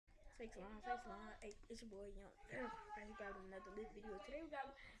Fake line. Hey, it's your boy Young. I just got another lit video. Today we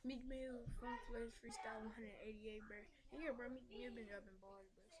got MEEKMILL from Freestyle 188, bro. And yeah, bro, MEEKMILL been dropping bars,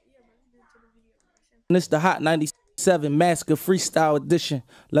 bro. So yeah, bro, let's get into the video, bro. And it's the Hot 97 Massacre Freestyle Edition.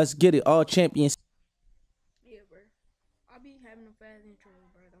 Let's get it. All champions. Yeah, bro. I be having a fast intro,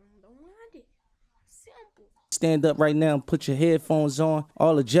 bro. Don't mind it. Simple. Stand up right now. Put your headphones on.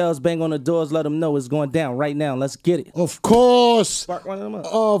 All the jails bang on the doors. Let them know it's going down right now. Let's get it. Of course. Spark one of them up.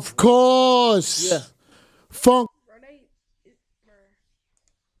 Of course. Yeah. Funk Bro,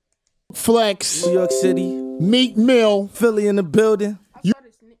 Flex. New York City. MEEKMILL. Philly in the building. I saw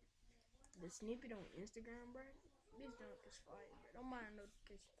the snippet on Instagram, bro. This junk is fire, bro. Don't mind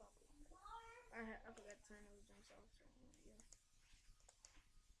notification pop up. I forgot to turn those junks off. So, yeah.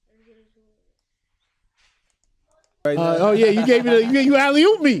 Let's get into it. Right now. Oh yeah, you gave me you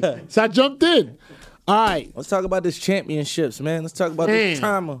alley-ooped me. So I jumped in. All right. Let's talk about this championships, man. Let's talk about this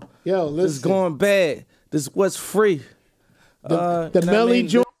trauma. Yo, listen. This going bad. This what's free. The Melly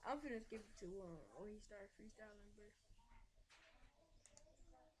joint. I'm finna skip it to when he started freestyling,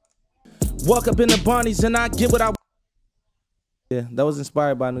 bro. Walk up in the Barneys and I get what I. Yeah, that was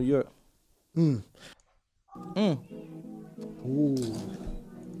inspired by New York. Ooh.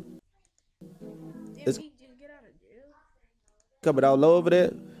 Did Meek just get out of jail? Covered out low over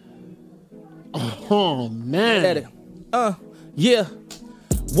there. Oh man. Yeah.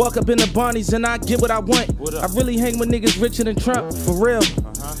 Walk up in the Barneys and I get what I want. I really hang with niggas richer than Trump, for real.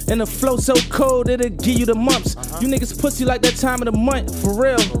 And the flow so cold it'll give you the mumps. You niggas pussy like that time of the month, for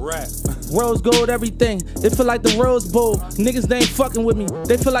real. Rose gold, everything. It feel like the Rose Bowl. Niggas, they ain't fucking with me.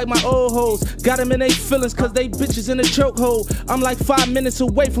 They feel like my old hoes. Got them in they feelings cause they bitches in a chokehold. I'm like 5 minutes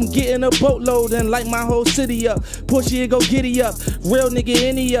away from getting a boatload and light my whole city up. Pushy, go giddy up. Real nigga,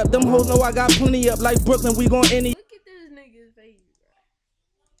 any up. Them hoes know I got plenty up. Like Brooklyn, we gon' any. Look at this nigga's face, bro.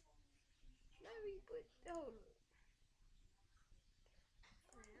 Let me put hold up.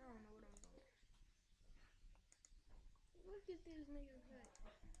 Man, I don't know what I'm doing. Look at this nigga's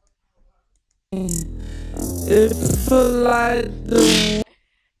face. It feel like the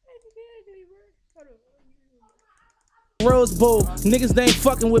Rose Bowl. Niggas, they ain't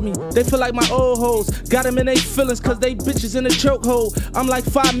fucking with me. They feel like my old hoes. Got them in they feelings cause they bitches in a chokehold. I'm like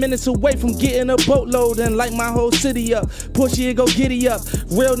 5 minutes away from getting a boatload and light my whole city up. Pushy, go giddy up.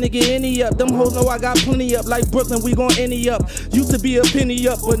 Real nigga, any up. Them hoes know I got plenty up. Like Brooklyn, we gon' any up. Used to be a penny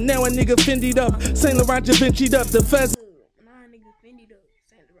up, but now a nigga fendied up. Saint Laurent Givenchy'd up. The fest.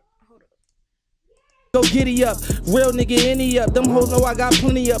 Go giddy up, real nigga, any up. Them hoes know I got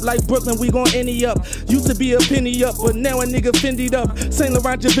plenty up. Like Brooklyn, we gon' any up. Used to be a penny up, but now a nigga fendied up. Saint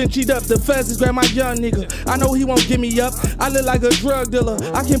Laurent Givenchy'd up. The fastest grab my young nigga. I know he won't give me up. I look like a drug dealer.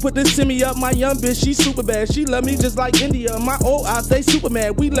 I can put this semi up. My young bitch, she super bad. She love me just like India. My old eyes, they super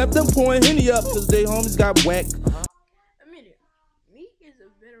mad. We left them pouring Henny up cause they homies got whacked. A minute. Meek is a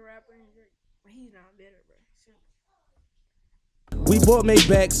better rapper than Drake. But he's not better, bro. Simple. We bought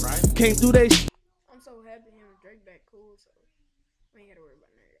Maybachs. Right. Came through they So happy him and Drake back cool, so we ain't gotta worry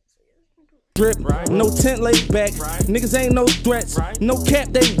about that. So yeah, drip, right. No tent laid back, right. Niggas ain't no threats, right. No cap,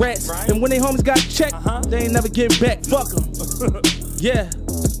 they rats, right. And when they homies got checked, they ain't never get back, fuck them. Yeah.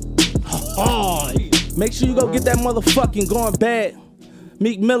 Make sure you go get that motherfucking going bad.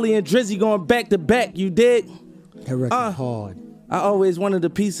 MEEKMILL and Drizzy going back to back, you dig? That record hard. I always wanted a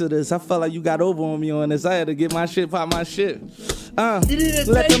piece of this. I felt like you got over on me on this. I had to get my shit, pop my shit. Let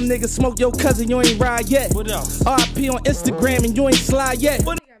them niggas smoke your cousin, you ain't ride yet. What else? RIP on Instagram and you ain't slide yet.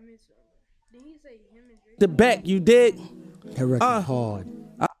 Did he say him and Drake? The back, you dig? That record hard.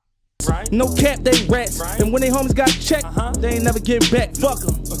 Right. No cap, they rats. Right. And when they homies got checked, they ain't never get back. Fuck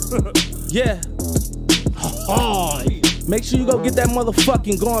them. Yeah. Make sure you go get that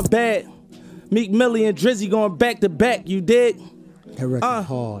motherfucking going bad. MEEKMILL and Drizzy going back to back, you dig? That record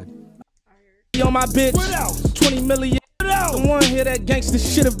hard. On my bitch, 20 million. The one hear that gangsta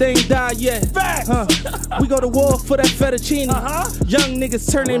shit if they ain't died yet. We go to war for that fettuccine. Young niggas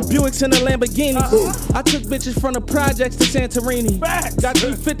turning Buicks into Lamborghinis. I took bitches from the projects to Santorini. Got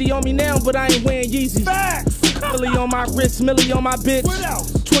 350 on me now, but I ain't wearing Yeezys. Millie on my wrist, Millie on my bitch.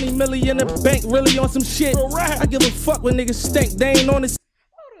 20 million in the bank, really on some shit. I give a fuck when niggas stink, they ain't on this.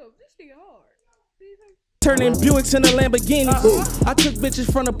 Turning Buicks into Lamborghinis. I took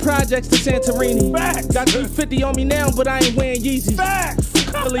bitches from the projects to Santorini. Got 350 on me now, but I ain't wearing Yeezys.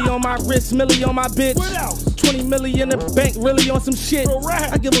 Millie on my wrist, Millie on my bitch. 20 million in the bank, really on some shit.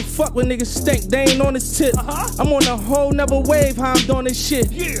 I give a fuck when niggas stink, they ain't on this tip. I'm on a whole nother wave, how I'm doing this shit.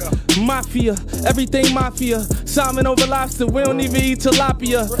 Mafia, everything mafia. Salmon over lobster, we don't even eat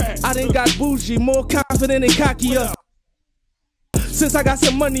tilapia. I done got bougie, more confident and cockier. Since I got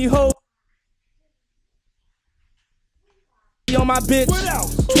some money, ho. On my bitch,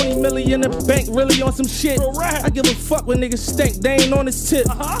 20 million in the bank, really on some shit. I give a fuck when niggas stink, they ain't on this tip.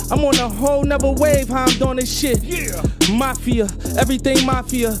 I'm on a whole nother wave, how I'm doing this shit. Mafia, everything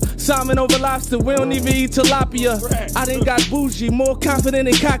mafia. Salmon over lobster, we don't even eat tilapia. I done got bougie, more confident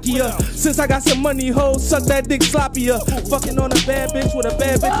and cockier. Since I got some money, ho, suck that dick sloppier. Fucking on a bad bitch with a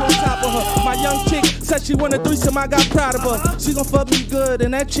bad bitch on top of her. My young chick said she want a threesome, I got proud of her. She gon' fuck me good,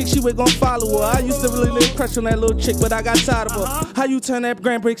 and that chick, she was gon' follow her. I used to really live crush on that little chick, but I got tired of her. How you turn that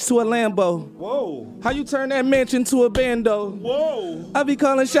Grand Prix to a Lambo? Whoa. How you turn that mansion to a bando? Whoa. I be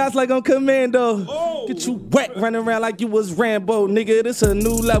calling shots like I'm commando. Whoa. Get you wet running around like you was Rambo. Nigga, this a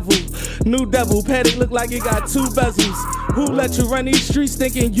new level. New devil. Paddock look like it got 2 bezels. Who let you run these streets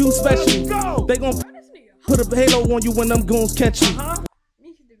thinking you special? They gon' put a halo on you when them goons catch you.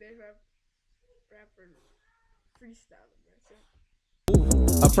 Meek is the best rapper freestyle.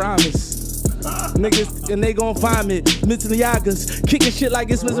 I promise. Niggas, and they gon' find me. Mr. Niaga's kicking shit like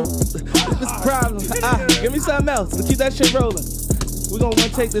it's Mr. Problem. Give me something else to keep that shit rolling. We gon'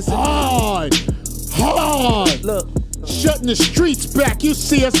 take this hard. Look, shutting the streets back. You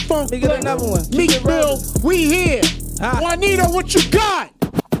see us funk. Nigga, another one. MEEKMILL, we here. Juanito, what you got?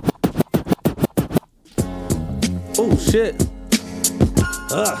 Oh shit.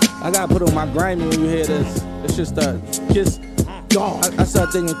 I gotta put on my grimy when you hear this. This shit start kiss. I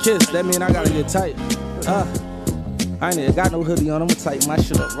start thinking kiss, that mean I gotta get tight. I ain't even got no hoodie on, I'ma tighten my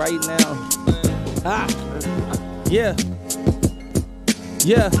shit up right now. Yeah.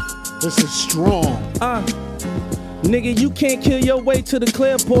 This is strong. Nigga, you can't kill your way to the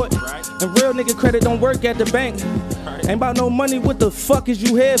Clearport. And real nigga credit don't work at the bank. Ain't about no money, what the fuck is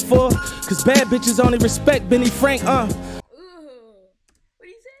you here for? Cause bad bitches only respect Benny Frank, What do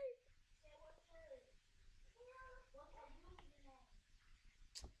you say?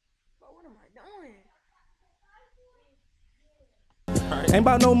 What am I doing? Ain't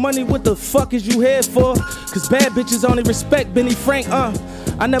about no money, what the fuck is you here for? Cause bad bitches only respect Benny Frank,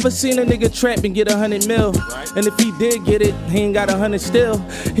 I never seen a nigga trap and get 100 mil. And if he did get it, he ain't got 100 still.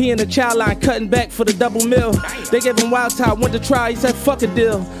 He in the child line cutting back for the double mill. They gave him wild time, went to try, he said fuck a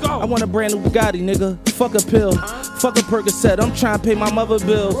deal. I want a brand new Bugatti, nigga, fuck a pill. Fuck a Percocet, I'm trying to pay my mother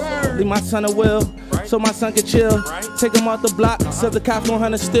bills. Leave my son a will, so my son can chill. Take him off the block, so the cops won't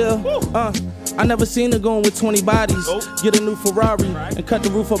hunt still. I never seen her going with 20 bodies. Get a new Ferrari and cut the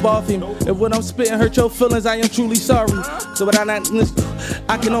roof up off him. If what I'm spitting hurt your feelings, I am truly sorry. So but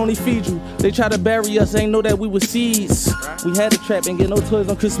I can only feed you. They try to bury us, ain't know that we were seeds. We had a trap and get no toys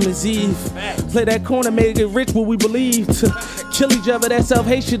on Christmas Eve. Play that corner, made it rich what we believed. Kill each other, that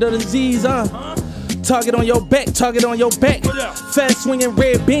self-hatred of disease, Target on your back, target on your back. Fast swinging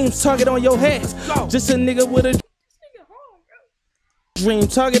red beams, target on your head. Just a nigga with a dream,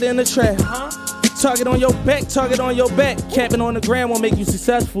 target in the trap. Target on your back, target on your back. Capping on the ground won't make you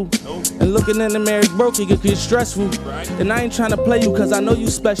successful. And looking in the mirror broke, it get stressful. And I ain't trying to play you cause I know you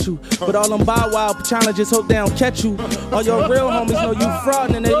special. But all them bow wow challenges hope they don't catch you. All your real homies know you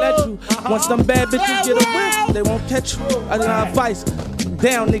fraud and they let you. Once them bad bitches get a whiff, they won't catch you. I got advice.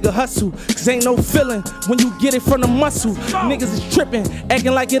 Down, nigga, hustle. Cause ain't no feeling when you get it from the muscle. Niggas is tripping,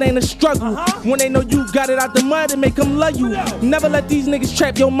 acting like it ain't a struggle. When they know you got it out the mud, it make them love you. Never let these niggas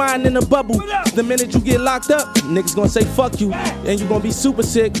trap your mind in a bubble. The minute you get locked up, niggas gonna say fuck you. And you gonna be super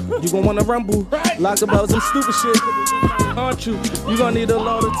sick, you gonna wanna rumble. Locked up about some stupid shit, aren't you? You gonna need a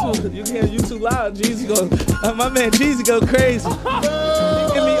loader too. You can't, you too loud, Jeezy go. My man Jeezy go crazy.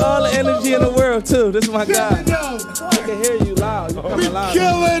 Give me all the energy in the world too. This is my guy. I can hear you loud. You coming loud.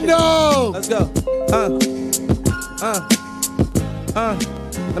 Killing them. Let's go.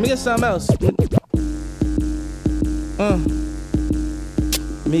 Let me get something else.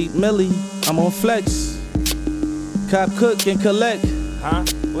 MEEKMILL, I'm on flex. Cop cook and collect.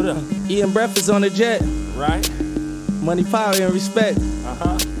 What up? Eating breakfast on the jet. Right. Money, power, and respect.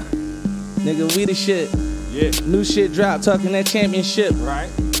 Nigga, we the shit. Yeah. New shit drop, talking that championship. Right.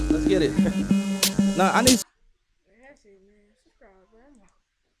 Let's get it. Nah, I need